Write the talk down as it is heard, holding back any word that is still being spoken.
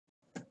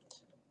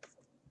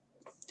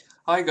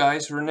Hi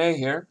guys, Rene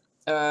here.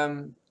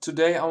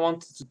 Today I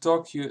wanted to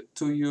talk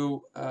to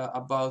you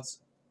about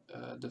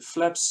the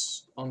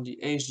flaps on the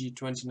ASG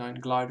 29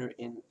 glider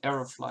in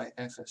Aerofly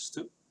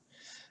FS2.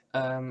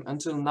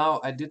 Until now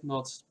I did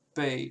not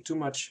pay too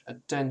much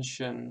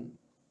attention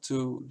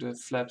to the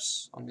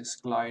flaps on this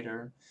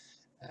glider,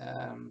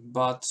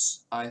 but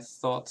I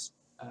thought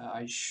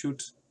I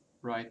should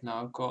right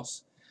now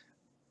because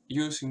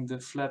using the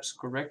flaps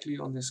correctly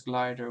on this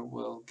glider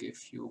will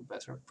give you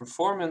better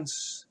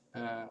performance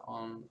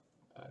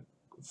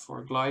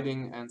for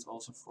gliding and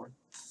also for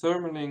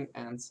thermaling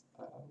and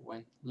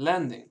when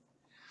landing.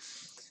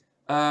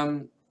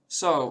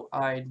 So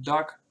I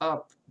dug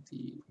up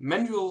the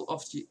manual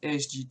of the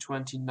ASG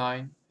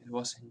 29. It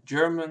was in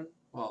German.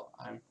 Well,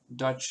 I'm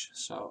Dutch,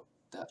 so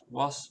that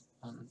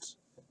wasn't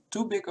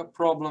too big a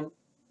problem.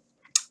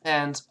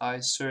 And I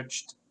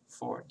searched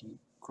for the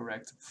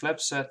correct flap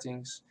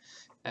settings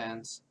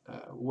and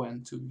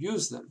when to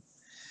use them.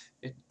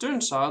 It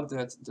turns out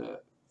that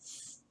the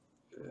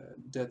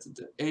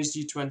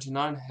ASG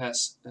 29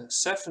 has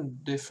 7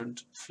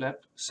 different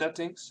flap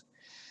settings,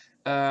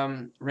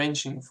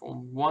 ranging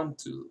from 1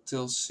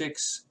 till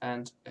 6,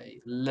 and a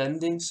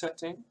landing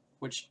setting,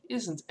 which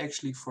isn't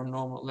actually for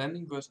normal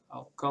landing, but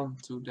I'll come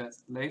to that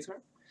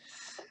later.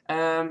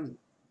 I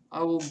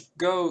will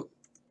go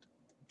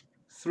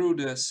through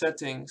the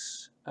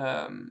settings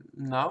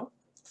now.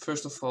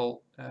 First of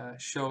all,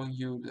 showing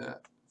you the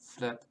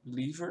flap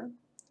lever,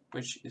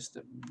 which is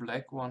the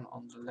black one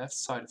on the left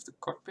side of the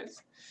cockpit.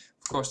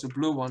 Of course, the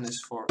blue one is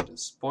for the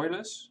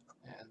spoilers,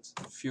 and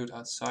viewed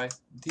outside,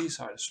 these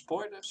are the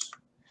spoilers,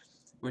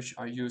 which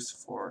are used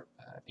for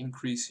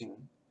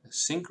increasing the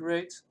sink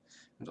rate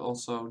and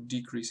also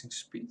decreasing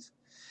speed.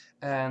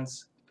 And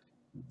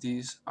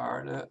these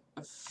are the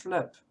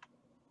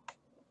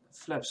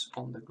flaps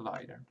on the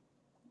glider.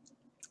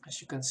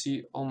 As you can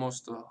see,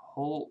 almost the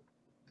whole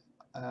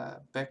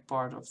back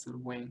part of the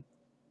wing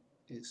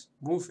is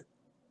moving.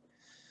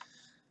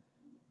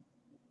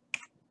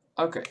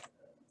 Okay,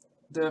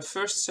 the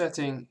first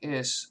setting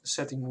is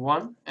setting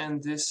 1,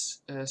 and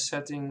this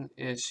setting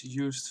is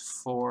used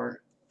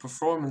for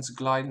performance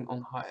gliding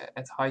on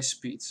at high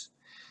speeds.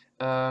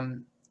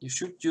 You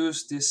should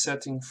use this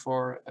setting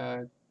for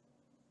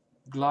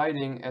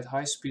gliding at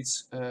high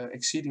speeds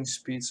exceeding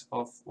speeds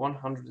of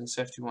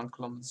 171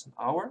 kilometers an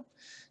hour.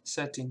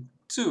 Setting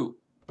 2,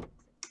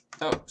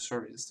 oh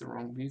sorry, it's the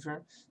wrong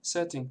lever.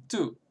 Setting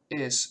 2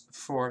 is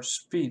for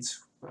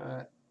speeds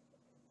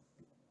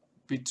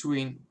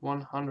between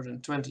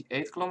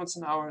 128 kilometers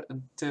an hour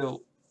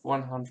until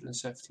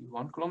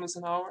 171 kilometers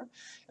an hour,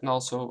 and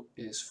also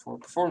is for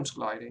performance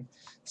gliding.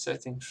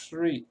 Setting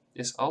 3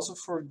 is also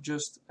for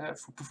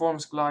for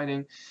performance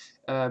gliding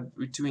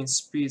between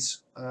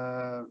speeds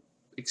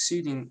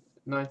exceeding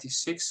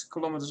 96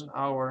 kilometers an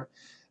hour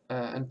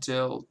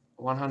until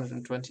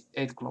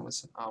 128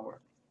 kilometers an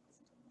hour.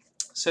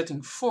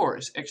 Setting 4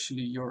 is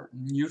actually your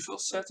neutral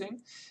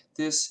setting.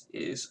 This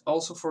is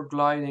also for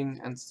gliding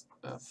and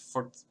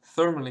for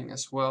thermaling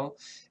as well,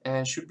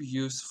 and should be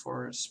used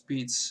for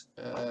speeds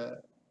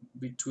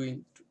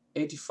between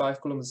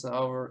 85 kilometers an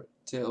hour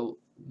till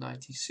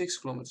 96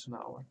 kilometers an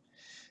hour.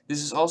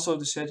 This is also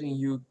the setting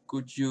you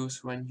could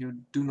use when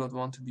you do not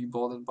want to be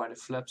bothered by the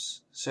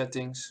flaps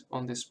settings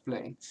on this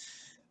plane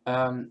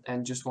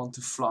and just want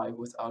to fly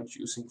without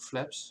using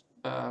flaps.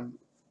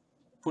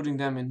 Putting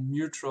them in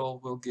neutral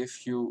will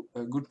give you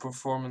a good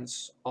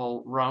performance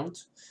all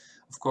round.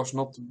 Of course,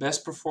 not the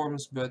best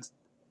performance, but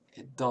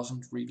it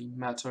doesn't really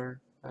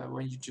matter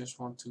when you just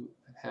want to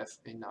have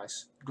a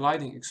nice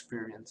gliding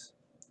experience.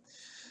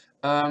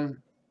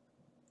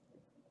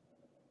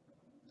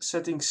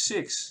 Setting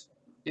 6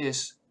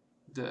 is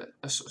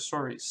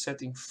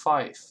setting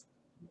 5,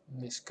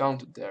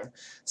 miscounted there.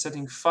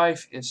 Setting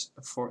 5 is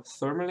for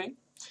thermaling.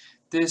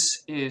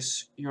 This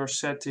is your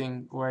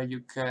setting where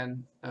you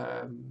can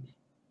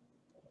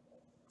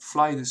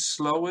fly the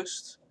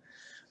slowest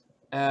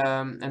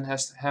and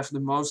have the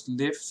most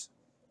lift,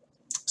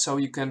 so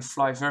you can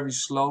fly very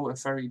slow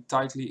and very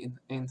tightly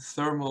in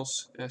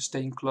thermals,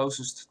 staying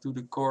closest to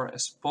the core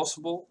as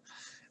possible,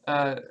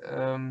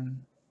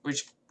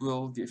 which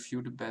will give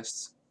you the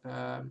best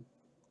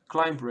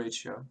climb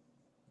ratio.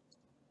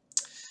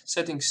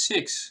 Setting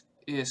 6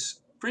 is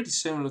pretty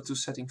similar to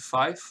setting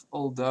 5,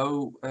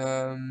 although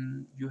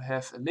you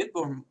have a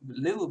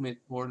little bit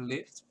more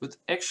lift, but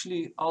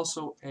actually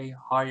also a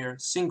higher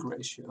sink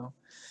ratio,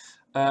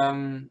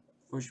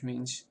 which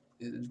means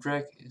the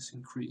drag is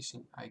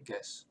increasing, I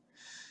guess.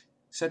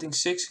 Setting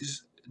 6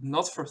 is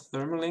not for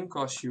thermaling,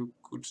 because you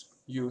could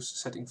use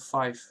setting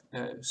 5.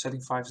 Setting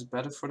 5 is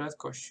better for that,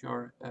 because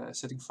your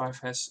setting 5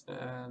 has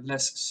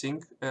less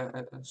sink,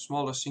 a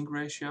smaller sink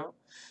ratio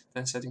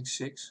than setting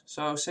 6.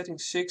 So setting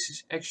 6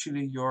 is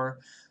actually your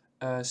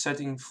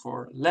setting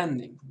for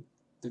landing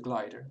the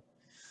glider.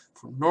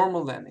 For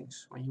normal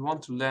landings, when you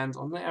want to land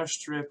on an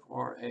airstrip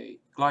or a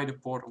glider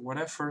port or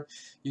whatever,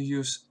 you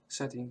use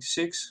setting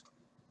 6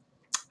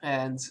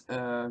 and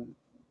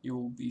you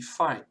will be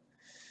fine.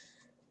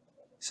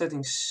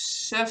 Setting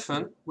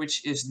 7,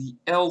 which is the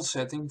L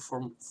setting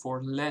for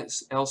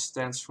L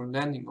stands for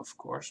landing, of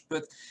course,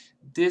 but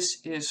this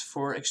is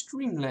for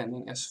extreme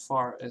landing as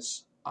far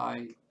as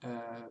I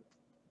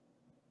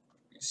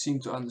seem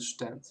to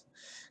understand.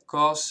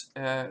 Because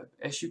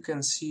as you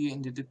can see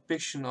in the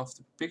depiction of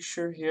the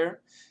picture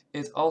here,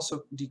 it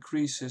also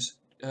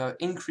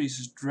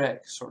increases drag,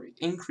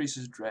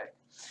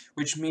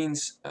 which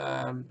means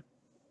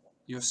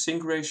your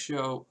sink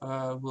ratio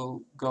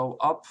will go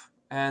up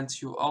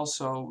and you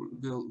also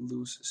will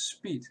lose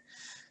speed.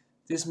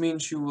 This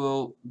means you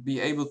will be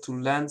able to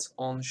land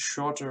on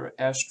shorter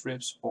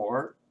airstrips,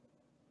 or,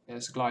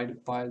 as glider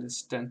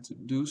pilots tend to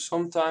do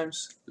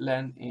sometimes,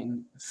 land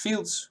in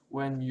fields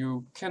when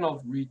you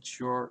cannot reach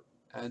your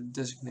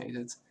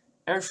designated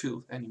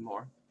airfield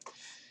anymore.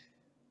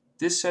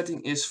 This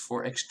setting is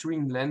for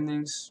extreme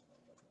landings,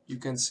 you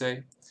can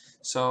say,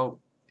 so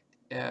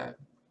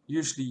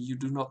usually you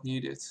do not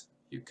need it.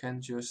 You can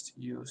just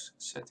use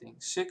setting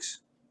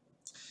 6,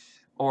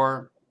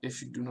 or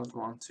if you do not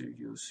want to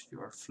use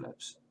your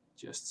flaps,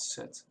 just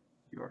set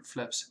your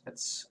flaps at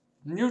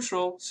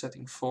neutral,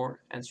 setting 4,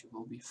 and you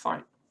will be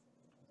fine.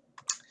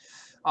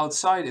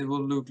 Outside it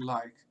will look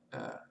like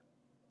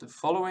the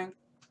following.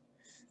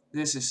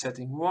 This is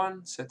setting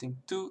 1, setting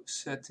 2,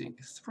 setting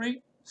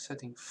 3,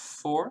 setting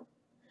 4.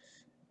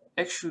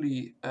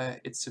 Actually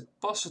it's a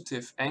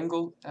positive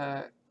angle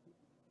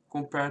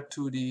compared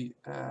to the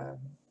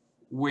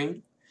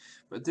wing,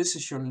 but this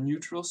is your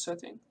neutral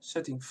setting.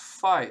 Setting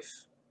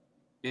 5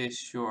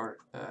 is your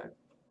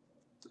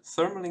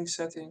thermaling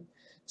setting.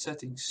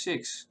 Setting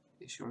 6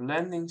 is your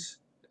landing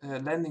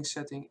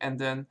setting, and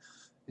then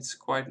it's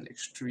quite an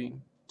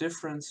extreme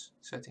difference.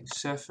 Setting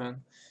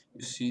 7,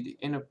 you see the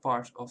inner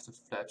part of the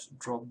flaps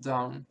drop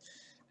down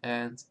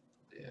and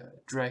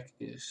drag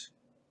is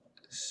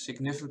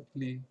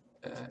significantly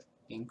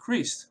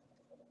increased.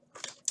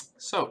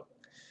 So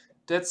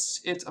that's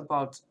it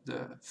about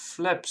the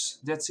flaps.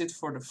 That's it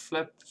for the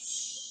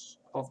flaps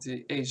of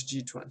the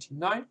ASG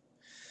 29.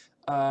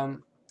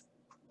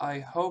 I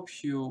hope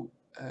you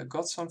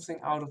got something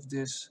out of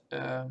this.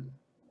 Oh,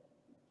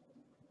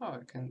 I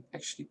can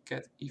actually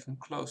get even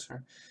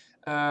closer.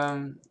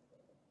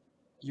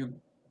 You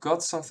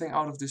got something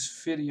out of this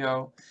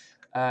video,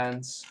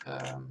 and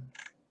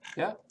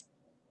yeah,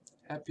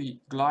 happy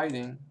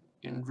gliding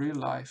in real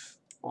life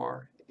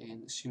or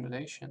in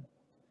simulation.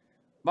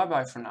 Bye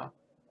bye for now.